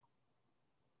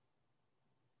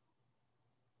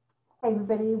Hi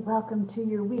everybody, welcome to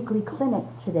your weekly clinic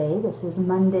today. This is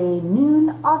Monday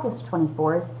noon, August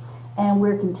 24th, and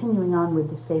we're continuing on with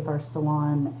the Save Our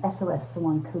Salon SOS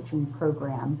Salon Coaching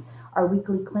Program. Our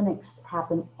weekly clinics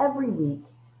happen every week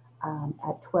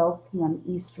at 12 p.m.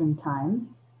 Eastern Time,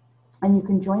 and you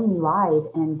can join me live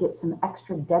and get some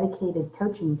extra dedicated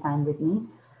coaching time with me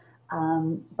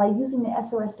by using the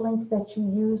SOS link that you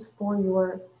use for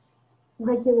your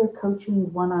regular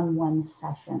coaching one-on-one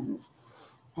sessions.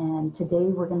 And today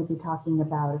we're going to be talking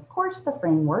about, of course, the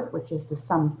framework, which is the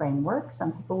SUM framework.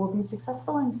 Some people will be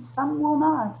successful and some will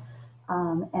not.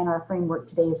 And our framework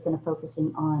today is going to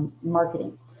focusing on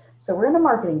marketing. So we're in a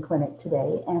marketing clinic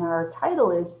today, and our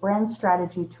title is Brand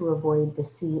Strategy to Avoid the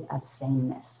Sea of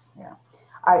Sameness. Here.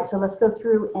 All right, so let's go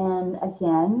through and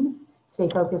again, stay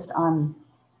focused on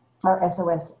our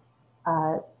SOS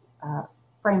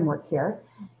framework here.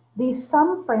 The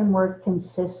SUM framework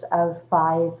consists of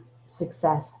 5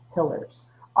 success pillars,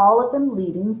 all of them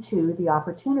leading to the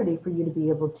opportunity for you to be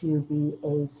able to be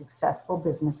a successful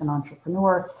business and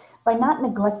entrepreneur by not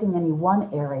neglecting any one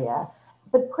area,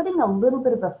 but putting a little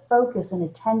bit of a focus and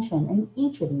attention in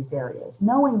each of these areas,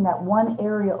 knowing that one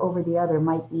area over the other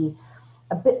might be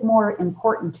a bit more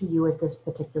important to you at this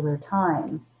particular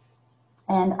time.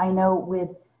 And I know with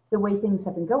the way things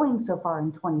have been going so far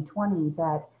in 2020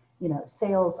 that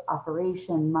sales,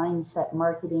 operation, mindset,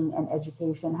 marketing, and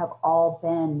education have all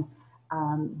been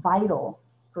vital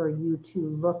for you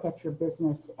to look at your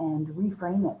business and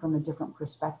reframe it from a different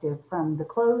perspective, from the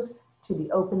close to the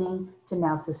opening to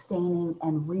now sustaining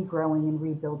and regrowing and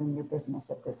rebuilding your business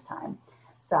at this time.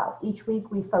 So each week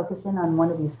we focus in on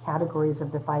one of these categories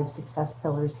of the 5 success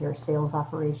pillars here: sales,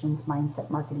 operations,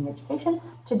 mindset, marketing, education.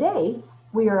 Today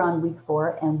we are on week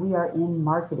 4 and we are in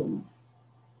marketing.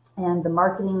 And the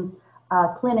marketing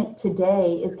clinic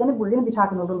today is we're going to be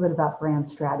talking a little bit about brand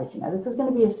strategy. Now, this is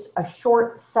going to be a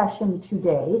short session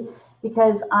today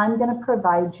because I'm going to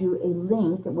provide you a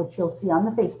link, which you'll see on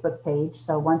the Facebook page.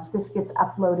 So once this gets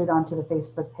uploaded onto the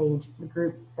Facebook page, the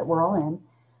group that we're all in,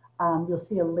 you'll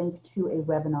see a link to a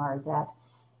webinar that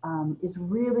is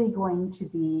really going to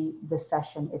be the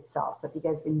session itself. So if you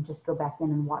guys can just go back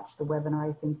in and watch the webinar,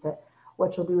 I think that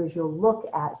what you'll do is you'll look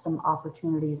at some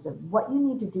opportunities of what you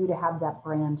need to do to have that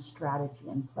brand strategy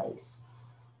in place.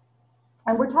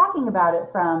 And we're talking about it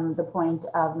from the point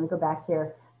of, let me go back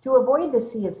here, to avoid the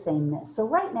sea of sameness. So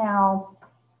right now,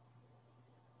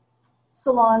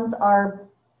 salons are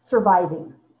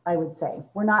surviving, I would say.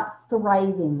 We're not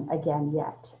thriving again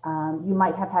yet. You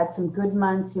might have had some good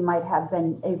months. You might have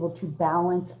been able to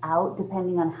balance out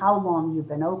depending on how long you've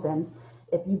been open.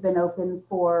 If you've been open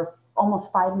for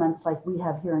almost 5 months like we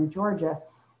have here in Georgia,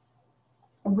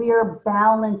 we are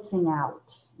balancing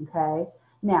out, okay?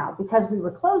 Now, because we were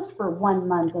closed for 1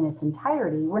 month in its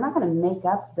entirety, we're not going to make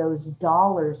up those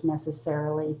dollars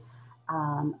necessarily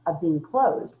of being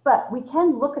closed, but we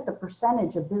can look at the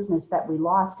percentage of business that we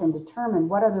lost and determine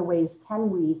what other ways can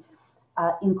we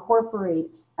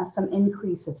incorporate some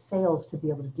increase of sales to be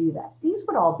able to do that. These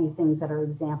would all be things that are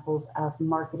examples of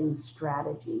marketing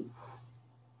strategy.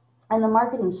 And the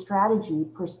marketing strategy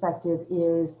perspective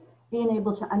is being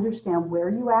able to understand where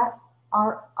you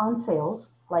are on sales,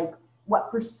 like what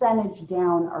percentage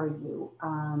down are you?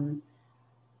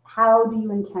 How do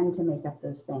you intend to make up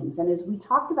those things? And as we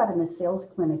talked about in the sales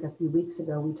clinic a few weeks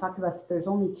ago, we talked about that there's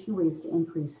only 2 ways to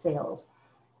increase sales: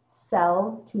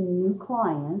 sell to new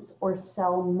clients or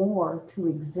sell more to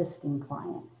existing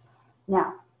clients.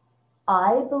 Now,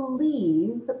 I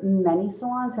believe many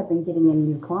salons have been getting in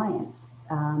new clients,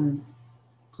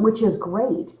 which is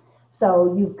great.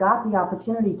 So you've got the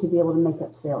opportunity to be able to make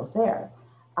up sales there.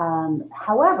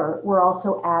 However, we're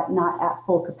also not at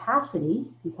full capacity.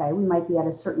 Okay, we might be at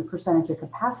a certain percentage of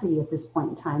capacity at this point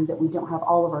in time that we don't have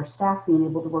all of our staff being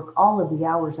able to work all of the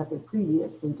hours that they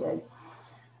previously did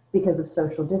because of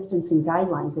social distancing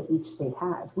guidelines that each state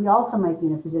has. We also might be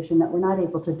in a position that we're not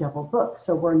able to double book,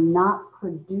 so we're not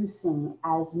producing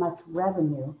as much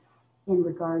revenue in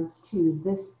regards to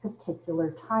this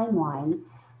particular timeline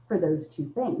for those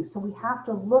 2 things. So we have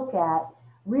to look at,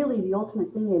 really the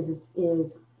ultimate thing is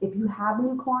if you have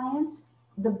new clients,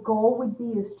 the goal would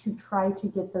be is to try to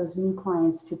get those new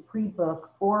clients to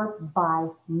pre-book or buy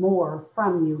more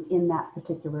from you in that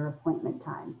particular appointment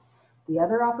time. The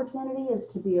other opportunity is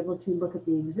to be able to look at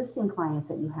the existing clients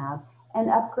that you have and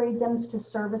upgrade them to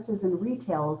services and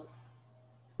retails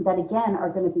that again are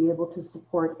going to be able to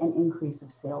support an increase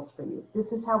of sales for you.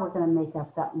 This is how we're going to make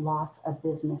up that loss of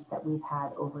business that we've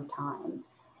had over time.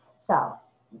 So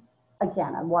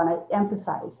again, I want to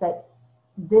emphasize that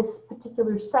this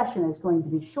particular session is going to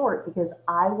be short because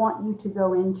I want you to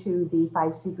go into the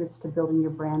 5 secrets to building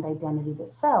your brand identity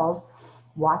that sells.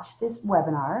 Watch this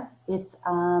webinar. It's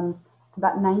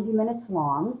about 90 minutes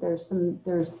long.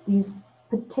 There's these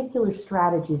particular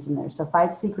strategies in there. So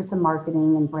 5 secrets of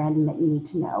marketing and branding that you need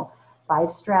to know. 5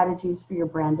 strategies for your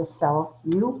brand to sell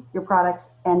you, your products,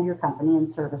 and your company and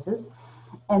services.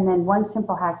 And then 1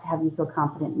 simple hack to have you feel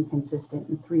confident and consistent,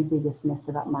 and 3 biggest myths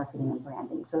about marketing and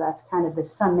branding. So that's kind of the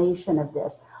summation of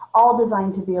this, all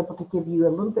designed to be able to give you a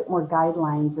little bit more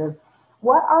guidelines of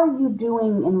what are you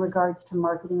doing in regards to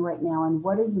marketing right now and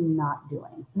what are you not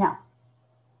doing. Now,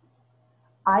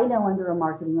 I know under a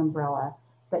marketing umbrella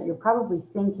that you're probably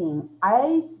thinking,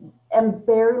 I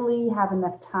barely have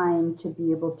enough time to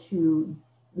be able to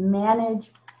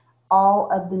manage all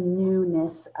of the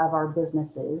newness of our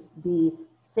businesses, the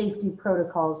safety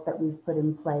protocols that we've put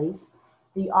in place,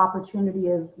 the opportunity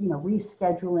of,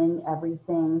 rescheduling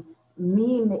everything,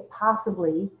 me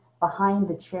possibly behind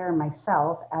the chair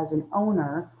myself as an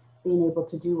owner, being able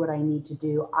to do what I need to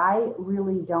do. I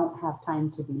really don't have time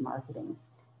to be marketing.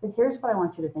 But here's what I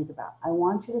want you to think about. I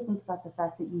want you to think about the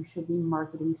fact that you should be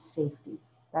marketing safety.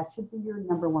 That should be your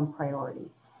number 1 priority.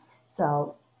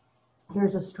 So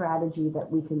here's a strategy that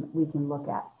we can look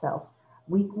at. So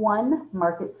week 1,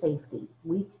 market safety.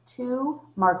 Week 2,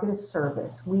 market a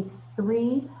service. Week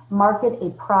 3, market a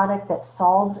product that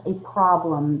solves a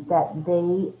problem that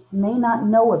they may not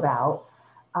know about,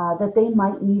 that they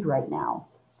might need right now.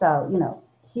 So,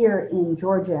 here in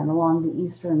Georgia and along the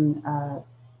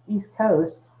East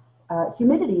Coast,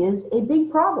 humidity is a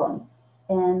big problem.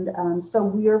 And so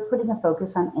we are putting a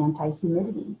focus on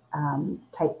anti-humidity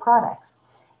type products.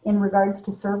 In regards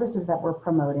to services that we're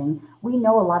promoting, we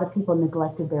know a lot of people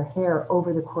neglected their hair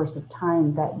over the course of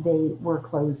time that they were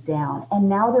closed down. And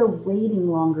now they're waiting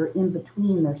longer in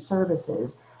between their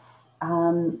services,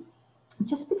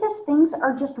 just because things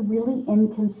are just really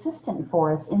inconsistent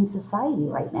for us in society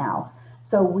right now.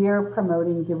 So we're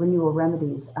promoting the Renewal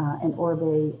Remedies and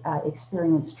Orbe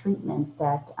Experience treatment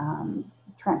that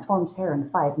transforms hair in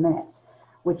 5 minutes,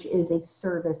 which is a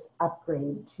service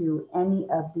upgrade to any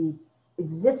of the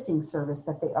existing service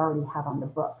that they already have on the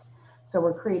books. So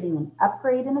we're creating an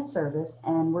upgrade in a service,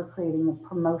 and we're creating a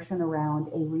promotion around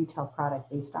a retail product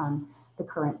based on the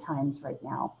current times right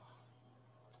now.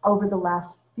 Over the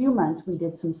last few months, we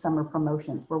did some summer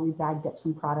promotions where we bagged up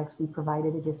some products, we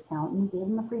provided a discount, and we gave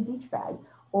them a free beach bag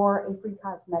or a free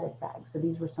cosmetic bag. So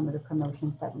these were some of the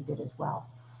promotions that we did as well.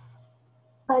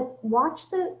 But watch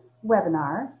the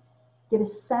webinar, get a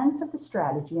sense of the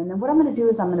strategy, and then what I'm going to do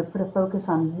is I'm going to put a focus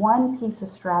on 1 piece of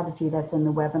strategy that's in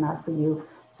the webinar for you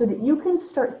so that you can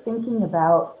start thinking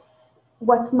about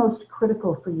what's most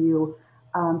critical for you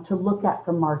to look at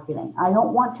for marketing. I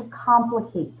don't want to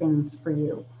complicate things for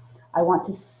you. I want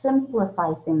to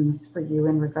simplify things for you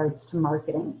in regards to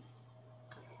marketing.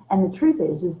 And the truth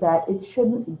is that it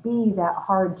shouldn't be that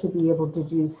hard to be able to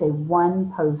do, say,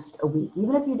 1 post a week.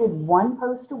 Even if you did 1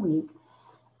 post a week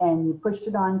and you pushed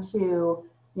it onto,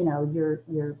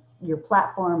 your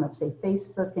platform of, say,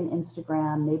 Facebook and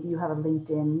Instagram, maybe you have a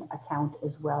LinkedIn account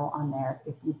as well on there.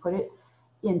 If you put it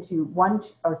into 1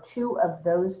 or 2 of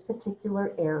those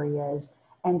particular areas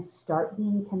and start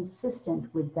being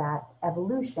consistent with that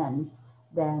evolution,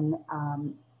 then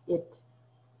it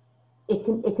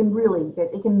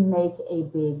can make a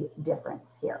big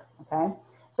difference here. Okay,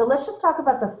 so let's just talk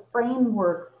about the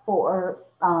framework for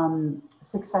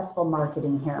successful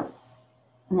marketing here.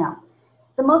 Now,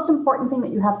 the most important thing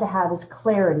that you have to have is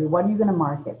clarity. What are you going to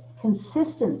market?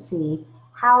 Consistency.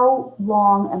 How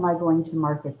long am I going to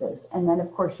market this? And then,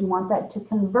 of course, you want that to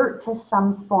convert to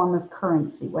some form of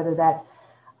currency, whether that's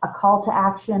a call to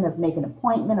action of make an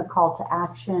appointment, a call to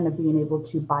action of being able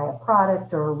to buy a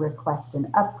product or request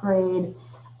an upgrade.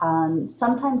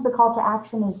 Sometimes the call to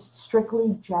action is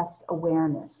strictly just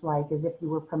awareness, like as if you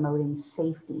were promoting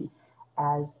safety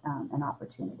as an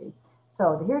opportunity.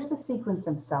 So here's the sequence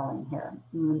of selling here.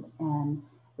 And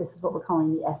this is what we're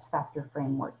calling the S-Factor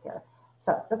framework here.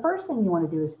 So the first thing you want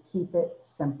to do is keep it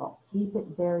simple. Keep it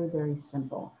very, very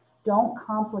simple. Don't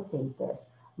complicate this.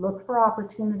 Look for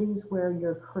opportunities where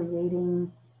you're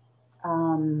creating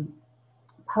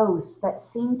posts that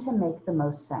seem to make the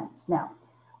most sense. Now,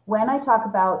 when I talk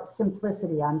about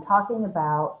simplicity, I'm talking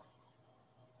about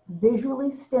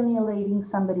visually stimulating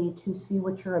somebody to see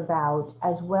what you're about,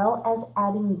 as well as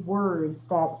adding words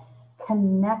that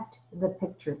connect the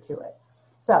picture to it.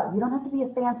 So you don't have to be a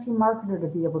fancy marketer to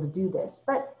be able to do this,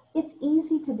 but it's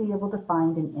easy to be able to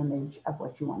find an image of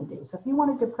what you want to do. So if you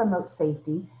wanted to promote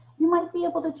safety, you might be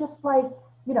able to just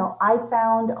I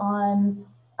found on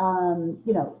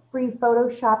you know, free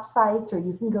Photoshop sites, or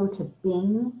you can go to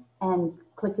Bing and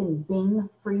click in Bing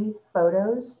free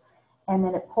photos, and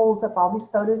then it pulls up all these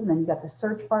photos, and then you got the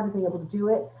search bar to be able to do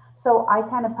it. So I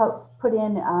kind of put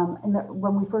in,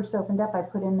 when we first opened up, I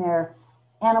put in there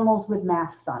animals with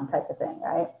masks on type of thing,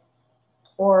 right?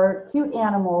 Or cute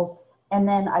animals, and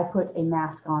then I put a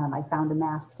mask on them. I found a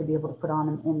mask to be able to put on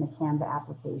them in the Canva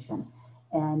application.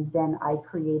 And then I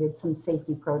created some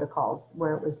safety protocols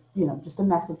where it was, you know, just a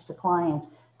message to clients.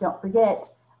 Don't forget,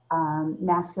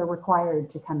 masks are required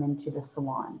to come into the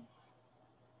salon.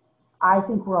 I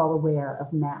think we're all aware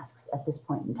of masks at this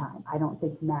point in time. I don't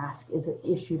think mask is an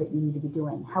issue that you need to be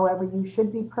doing. However, you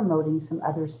should be promoting some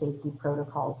other safety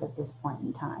protocols at this point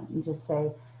in time. You just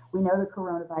say, we know the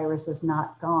coronavirus is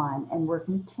not gone, and we're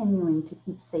continuing to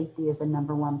keep safety as a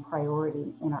 #1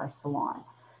 priority in our salon.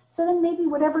 So then maybe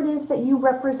whatever it is that you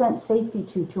represent safety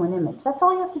to an image, that's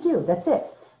all you have to do. That's it.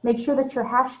 Make sure that you're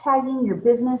hashtagging your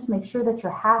business. Make sure that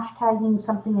you're hashtagging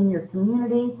something in your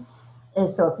community.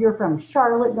 So if you're from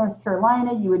Charlotte, North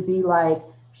Carolina, you would be like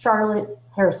Charlotte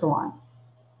Hair Salon.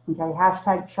 Okay,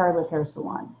 hashtag Charlotte Hair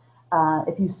Salon.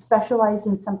 If you specialize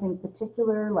in something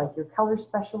particular, like your color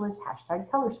specialist, hashtag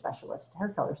color specialist, hair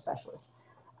color specialist,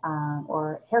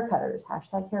 or hair cutters,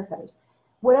 hashtag hair cutters.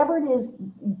 Whatever it is,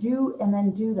 do and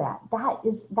then do that.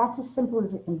 That's as simple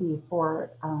as it can be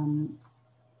for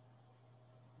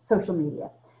social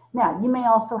media. Now, you may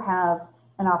also have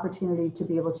an opportunity to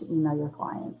be able to email your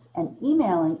clients, and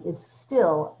emailing is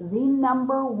still the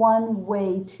 #1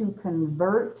 way to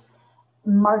convert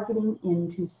marketing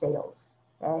into sales.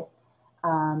 Okay.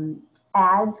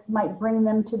 Ads might bring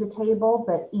them to the table,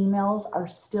 but emails are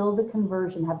still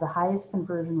have the highest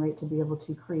conversion rate to be able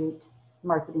to create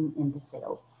marketing into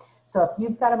sales. So if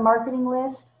you've got a marketing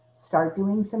list, start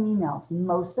doing some emails.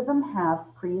 Most of them have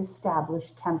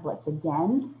pre-established templates.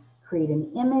 Again, create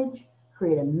an image,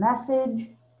 create a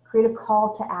message, create a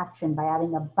call to action by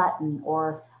adding a button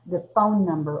or the phone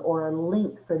number or a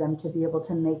link for them to be able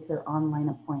to make their online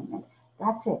appointment.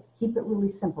 That's it. Keep it really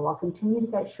simple. I'll continue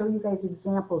to show you guys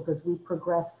examples as we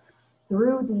progress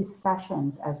through these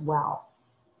sessions as well.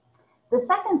 The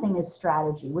second thing is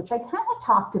strategy, which I kind of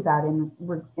talked about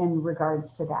in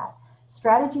regards to that.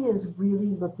 Strategy is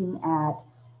really looking at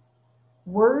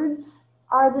words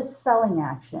are the selling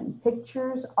action.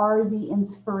 Pictures are the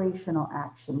inspirational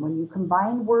action. When you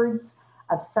combine words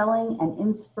of selling and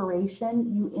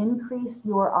inspiration, you increase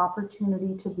your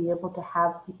opportunity to be able to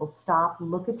have people stop,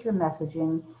 look at your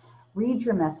messaging, read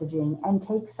your messaging, and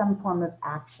take some form of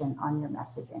action on your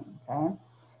messaging, okay?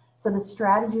 So the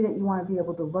strategy that you want to be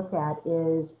able to look at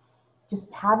is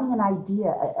just having an idea,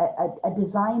 a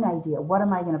design idea. What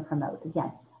am I going to promote?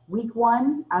 Again, week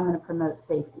 1, I'm going to promote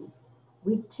safety.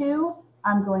 Week 2,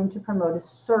 I'm going to promote a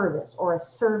service or a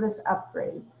service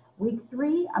upgrade. Week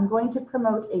 3, I'm going to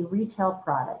promote a retail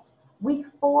product. Week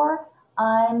 4,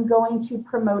 I'm going to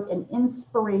promote an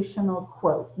inspirational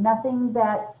quote. Nothing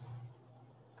that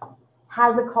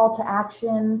has a call to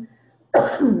action,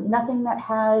 nothing that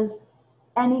has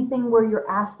anything where you're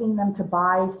asking them to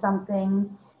buy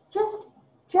something. Just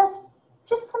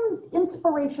some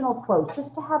inspirational quote,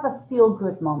 just to have a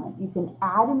feel-good moment. You can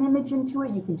add an image into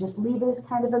it. You can just leave it as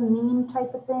kind of a meme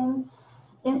type of thing.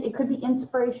 It could be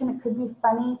inspiration. It could be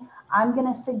funny. I'm going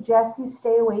to suggest you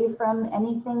stay away from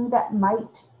anything that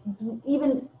might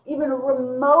even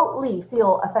remotely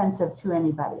feel offensive to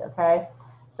anybody, okay?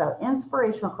 So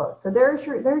inspirational quotes. So there's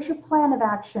your plan of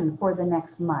action for the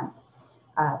next month.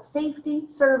 Safety,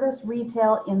 service,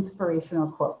 retail, inspirational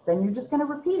quote. Then you're just going to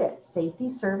repeat it. Safety,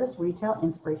 service, retail,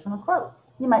 inspirational quote.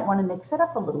 You might want to mix it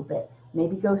up a little bit.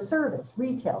 Maybe go service,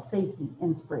 retail, safety,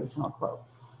 inspirational quote.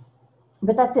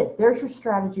 But that's it. There's your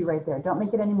strategy right there. Don't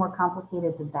make it any more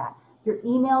complicated than that. Your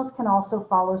emails can also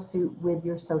follow suit with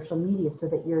your social media so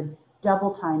that you're double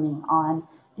timing on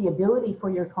the ability for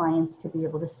your clients to be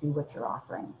able to see what you're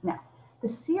offering. Now, the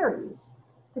series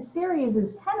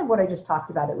is kind of what I just talked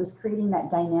about. It was creating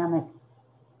that dynamic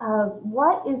of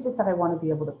what is it that I want to be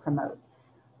able to promote.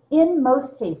 In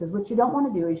most cases, what you don't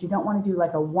want to do is you don't want to do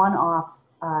like a one-off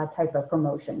type of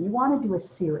promotion. You want to do a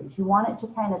series. You want it to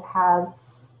kind of have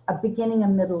a beginning, a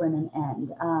middle, and an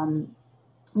end.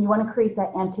 You want to create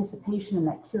that anticipation and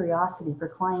that curiosity for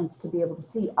clients to be able to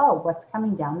see, oh, what's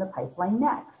coming down the pipeline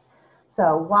next.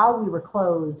 So while we were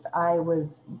closed, I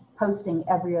was posting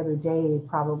every other day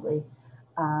probably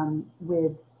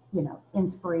with, you know,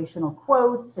 inspirational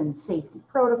quotes and safety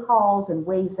protocols and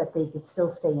ways that they could still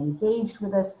stay engaged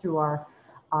with us through our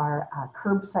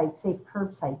curbside, safe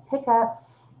curbside pickup.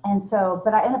 And so,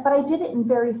 but I did it in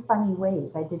very funny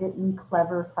ways. I did it in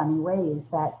clever, funny ways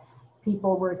that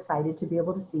people were excited to be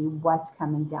able to see what's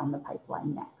coming down the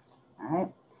pipeline next. All right.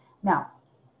 Now,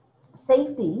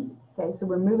 safety, okay, so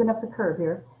we're moving up the curve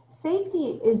here.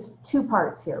 Safety is two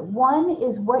parts here. One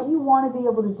is what you want to be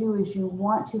able to do is you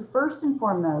want to first and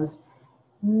foremost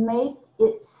make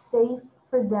it safe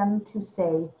for them to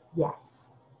say yes.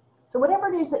 So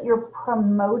whatever it is that you're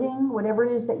promoting, whatever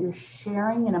it is that you're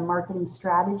sharing in a marketing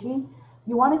strategy,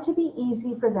 you want it to be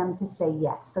easy for them to say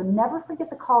yes. So never forget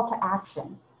the call to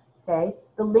action, okay?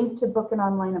 The link to book an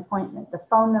online appointment, the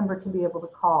phone number to be able to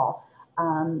call,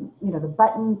 you know, the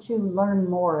button to learn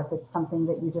more if it's something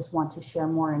that you just want to share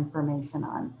more information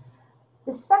on.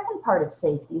 The second part of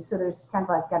safety, so there's kind of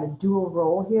like got a dual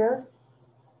role here.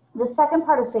 The second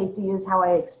part of safety is how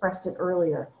I expressed it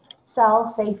earlier. Sell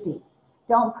safety.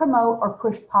 Don't promote or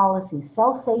push policy.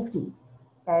 Sell safety,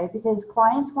 okay? Because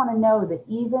clients want to know that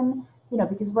even, you know,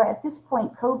 because we're at this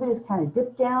point, COVID has kind of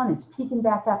dipped down, it's peaking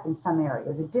back up in some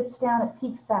areas. It dips down, it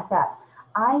peaks back up.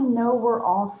 I know we're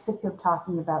all sick of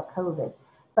talking about COVID,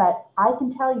 but I can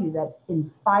tell you that in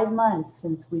 5 months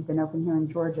since we've been open here in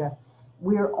Georgia,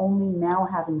 we're only now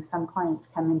having some clients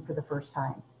come in for the first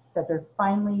time, that they're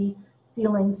finally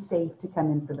feeling safe to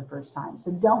come in for the first time.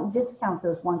 So don't discount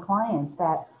those clients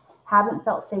that haven't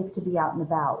felt safe to be out and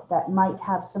about, that might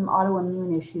have some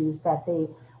autoimmune issues, that they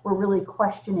were really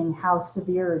questioning how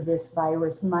severe this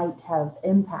virus might have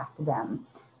impacted them.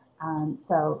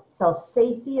 So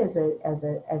safety as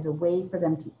a way for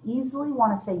them to easily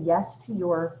want to say yes to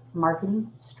your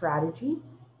marketing strategy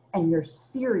and your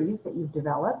series that you've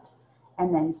developed,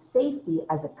 and then safety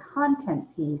as a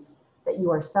content piece that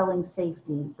you are selling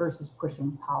safety versus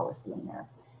pushing policy in there.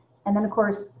 And then of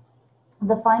course,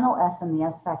 the final S in the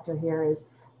S factor here is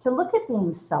to look at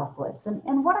being selfless.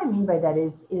 And what I mean by that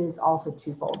is also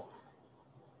twofold.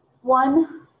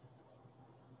 One,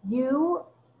 your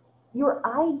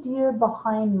idea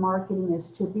behind marketing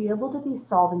is to be able to be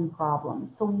solving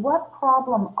problems. So what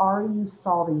problem are you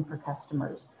solving for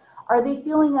customers? Are they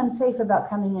feeling unsafe about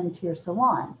coming into your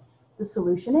salon? The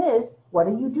solution is, what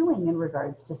are you doing in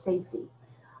regards to safety?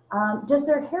 Does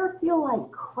their hair feel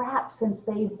like crap since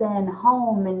they've been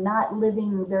home and not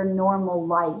living their normal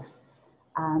life?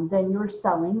 Then you're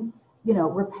selling, you know,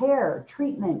 repair,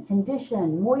 treatment,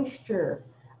 condition, moisture,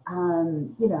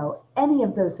 you know, any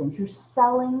of those things. You're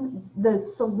selling the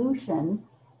solution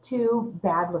to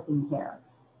bad looking hair.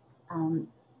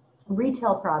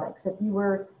 Retail products, if you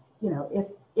were, you know,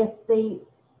 if they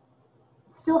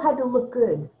still had to look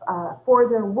good for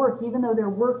their work, even though their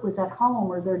work was at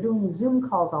home or they're doing Zoom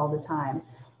calls all the time,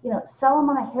 you know, sell them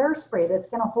on a hairspray that's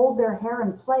going to hold their hair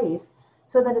in place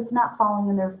so that it's not falling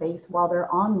in their face while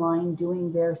they're online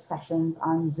doing their sessions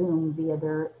on Zoom via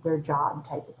their job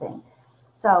type of thing.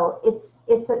 So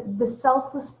the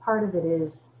selfless part of it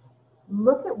is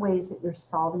look at ways that you're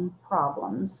solving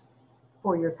problems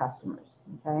for your customers,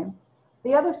 okay?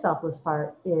 The other selfless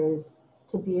part is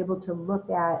to be able to look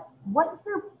at what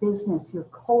your business, your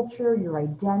culture, your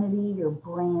identity, your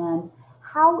brand,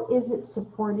 how is it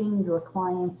supporting your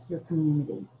clients, your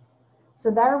community? So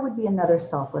there would be another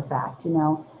selfless act. You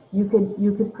know, you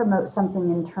could promote something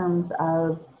in terms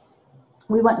of,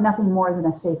 we want nothing more than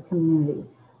a safe community.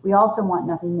 We also want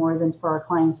nothing more than for our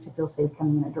clients to feel safe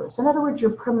coming in the door. So in other words, you're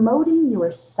promoting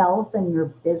yourself and your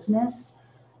business,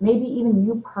 maybe even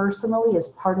you personally as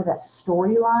part of that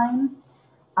storyline.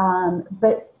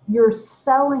 But you're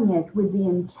selling it with the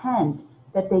intent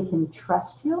that they can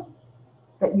trust you,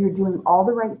 that you're doing all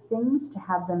the right things to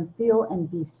have them feel and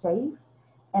be safe,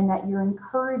 and that you're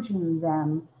encouraging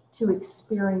them to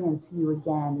experience you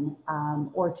again,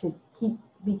 or to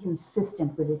be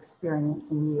consistent with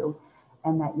experiencing you,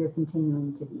 and that you're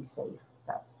continuing to be safe.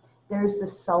 So there's the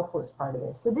selfless part of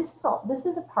this. So this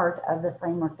is a part of the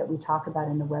framework that we talk about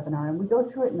in the webinar, and we go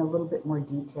through it in a little bit more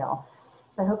detail.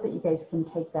 So I hope that you guys can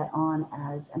take that on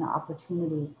as an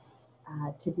opportunity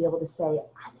to be able to say,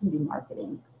 I can do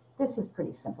marketing. This is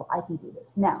pretty simple. I can do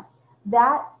this. Now,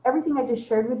 everything I just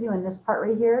shared with you in this part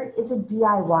right here is a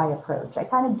DIY approach. I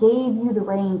kind of gave you the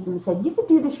reins and said, you could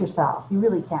do this yourself. You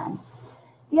really can.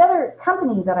 The other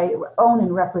company that I own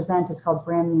and represent is called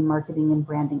Brand New Marketing and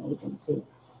Branding Agency.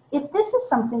 If this is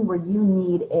something where you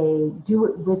need a do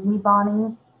it with me,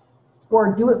 Bonnie,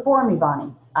 or do it for me,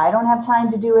 Bonnie, I don't have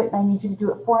time to do it and I need you to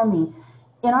do it for me.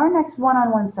 In our next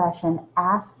one-on-one session,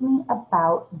 ask me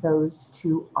about those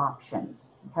two options,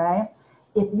 okay?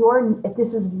 If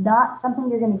this is not something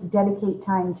you're going to dedicate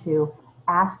time to,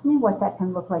 ask me what that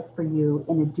can look like for you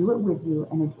in a do it with you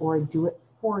or a do it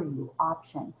for you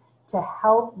option to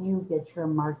help you get your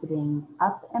marketing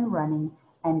up and running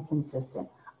and consistent.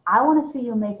 I want to see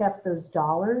you make up those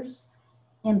dollars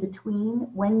in between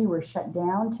when you were shut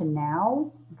down to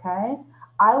now, okay?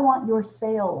 I want your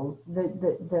sales,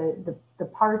 the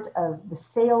part of the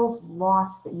sales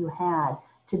loss that you had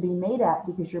to be made up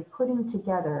because you're putting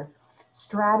together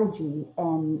strategy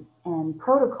and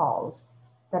protocols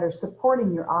that are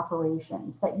supporting your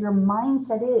operations, that your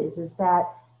mindset is that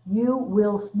you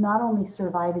will not only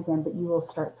survive again, but you will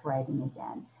start thriving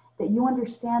again. That you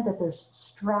understand that there's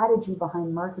strategy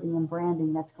behind marketing and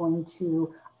branding that's going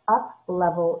to up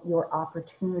level your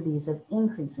opportunities of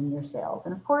increasing your sales.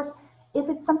 And of course, if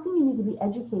it's something you need to be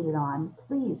educated on,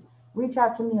 please reach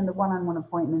out to me in the one-on-one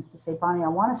appointments to say, Bonnie, I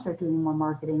want to start doing more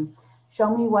marketing.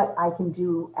 Show me what I can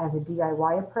do as a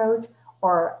DIY approach,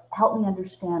 or help me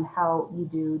understand how you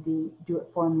do the do it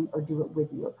for me or do it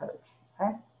with you approach,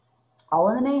 okay? All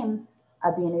in the name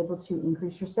of being able to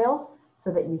increase your sales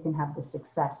so that you can have the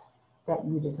success that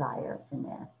you desire in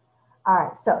there. All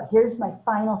right, so here's my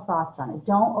final thoughts on it.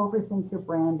 Don't overthink your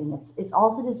branding. It's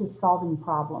all it is solving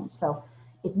problems. So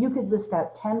if you could list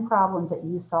out 10 problems that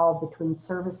you solve between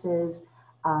services,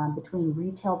 between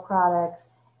retail products,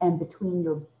 and between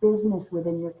your business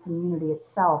within your community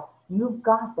itself, you've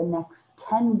got the next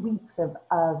 10 weeks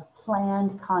of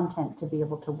planned content to be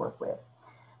able to work with.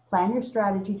 Plan your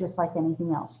strategy just like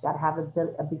anything else. You got to have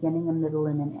a beginning, a middle,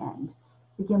 and an end.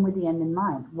 Begin with the end in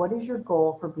mind. What is your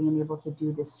goal for being able to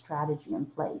do this strategy in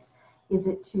place? Is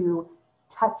it to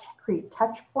create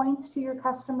touch points to your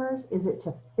customers? Is it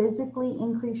to physically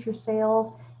increase your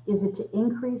sales? Is it to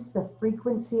increase the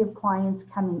frequency of clients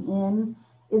coming in?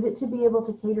 Is it to be able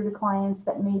to cater to clients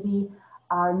that maybe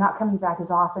are not coming back as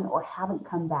often or haven't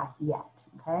come back yet,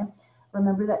 okay?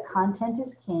 Remember that content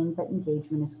is king, but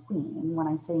engagement is queen. And when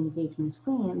I say engagement is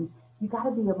queen, you got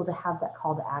to be able to have that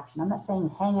call to action. I'm not saying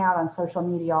hang out on social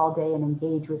media all day and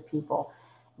engage with people.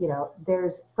 You know,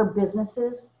 for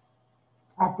businesses,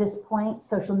 at this point,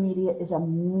 social media is a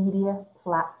media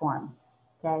platform,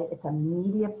 okay? It's a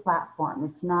media platform.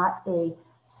 It's not a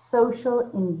social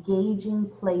engaging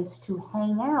place to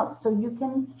hang out so you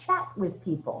can chat with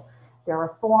people. There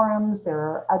are forums, there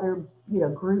are other,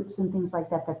 groups and things like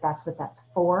that, that's what that's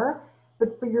for.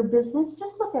 But for your business,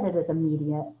 just look at it as a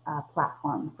media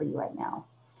platform for you right now.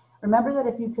 Remember that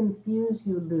if you confuse,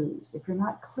 you lose. If you're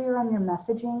not clear on your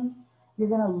messaging, you're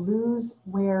going to lose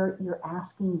where you're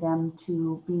asking them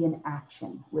to be in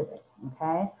action with it,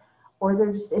 okay? Or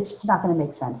it's just not going to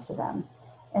make sense to them.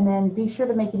 And then be sure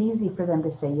to make it easy for them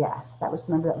to say yes.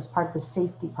 Remember, that was part of the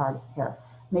safety part here.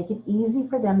 Make it easy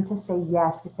for them to say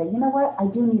yes, to say, you know what, I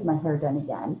do need my hair done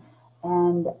again.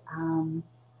 And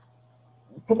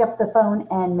pick up the phone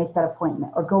and make that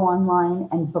appointment, or go online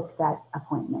and book that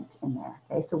appointment in there,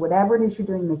 okay? So whatever it is you're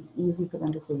doing, make it easy for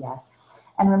them to say yes.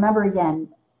 And remember, again,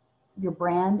 your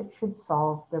brand should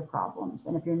solve their problems.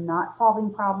 And if you're not solving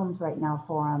problems right now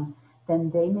for them, then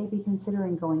they may be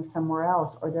considering going somewhere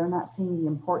else, or they're not seeing the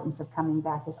importance of coming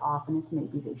back as often as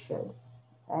maybe they should,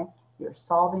 okay? You're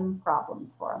solving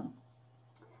problems for them.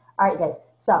 All right, guys.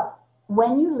 So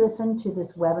when you listen to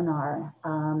this webinar,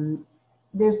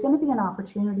 there's going to be an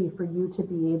opportunity for you to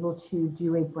be able to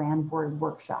do a brand board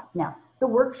workshop. Now, the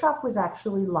workshop was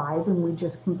actually live and we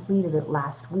just completed it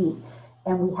last week.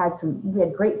 And we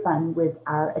had great fun with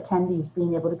our attendees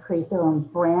being able to create their own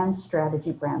brand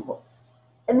strategy brand boards.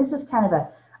 And this is kind of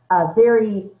a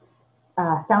very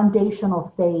foundational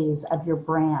phase of your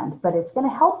brand, but it's going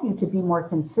to help you to be more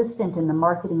consistent in the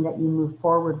marketing that you move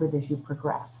forward with as you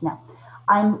progress. Now,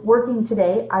 I'm working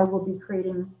today, I will be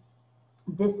creating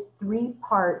this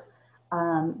 3-part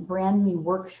Brand Me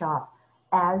workshop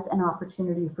as an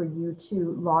opportunity for you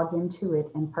to log into it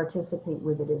and participate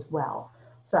with it as well.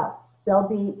 So there'll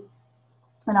be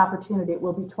an opportunity. It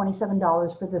will be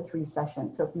 $27 for the 3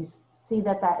 sessions. So if you see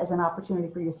that as an opportunity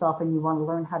for yourself and you want to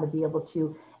learn how to be able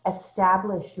to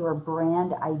establish your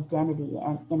brand identity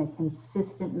and in a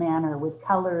consistent manner with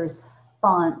colors,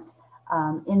 fonts,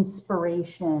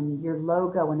 inspiration, your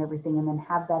logo and everything, and then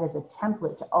have that as a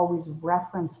template to always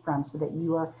reference from so that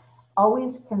you are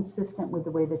always consistent with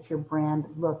the way that your brand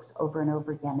looks over and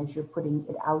over again as you're putting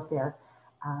it out there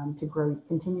to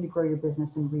continue to grow your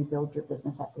business and rebuild your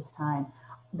business at this time.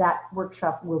 That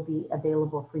workshop will be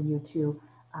available for you to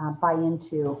buy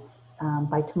into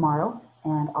by tomorrow,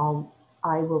 and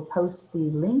I will post the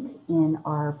link in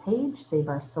our page, Save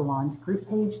Our Salons group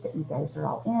page that you guys are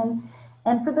all in.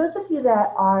 And for those of you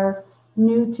that are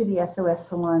new to the SOS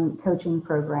Salon coaching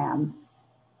program,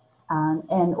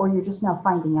 or you're just now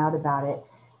finding out about it,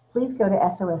 please go to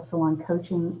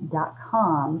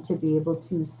sossaloncoaching.com to be able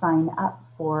to sign up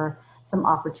for some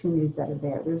opportunities that are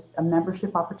there. There's a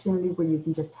membership opportunity where you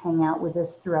can just hang out with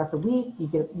us throughout the week. You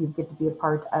get to be a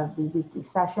part of the weekly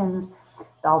sessions,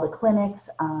 all the clinics,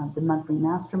 the monthly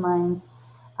masterminds.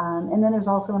 And then there's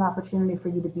also an opportunity for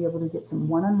you to be able to get some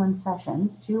one-on-one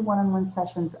sessions, 2 one-on-one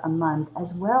sessions a month,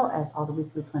 as well as all the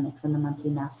weekly clinics and the monthly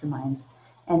masterminds,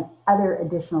 and other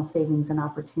additional savings and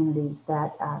opportunities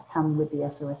that come with the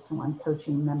SOS Salon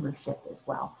Coaching membership as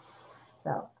well.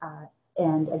 So,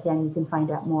 and again, you can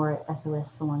find out more at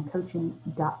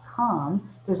sossaloncoaching.com.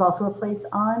 There's also a place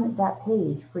on that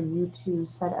page for you to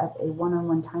set up a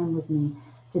one-on-one time with me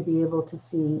to be able to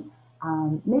see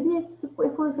maybe if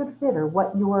we're a good fit, or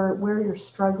where you're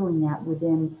struggling at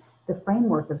within the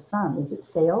framework of some. Is it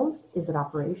sales? Is it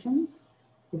operations?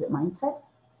 Is it mindset?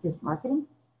 Is it marketing?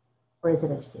 Or is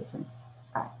it education?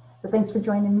 All right. So thanks for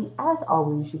joining me as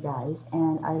always, you guys.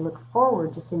 And I look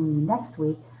forward to seeing you next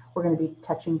week. We're going to be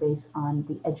touching base on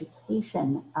the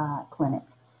education clinic.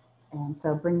 And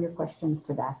so bring your questions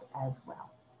to that as well.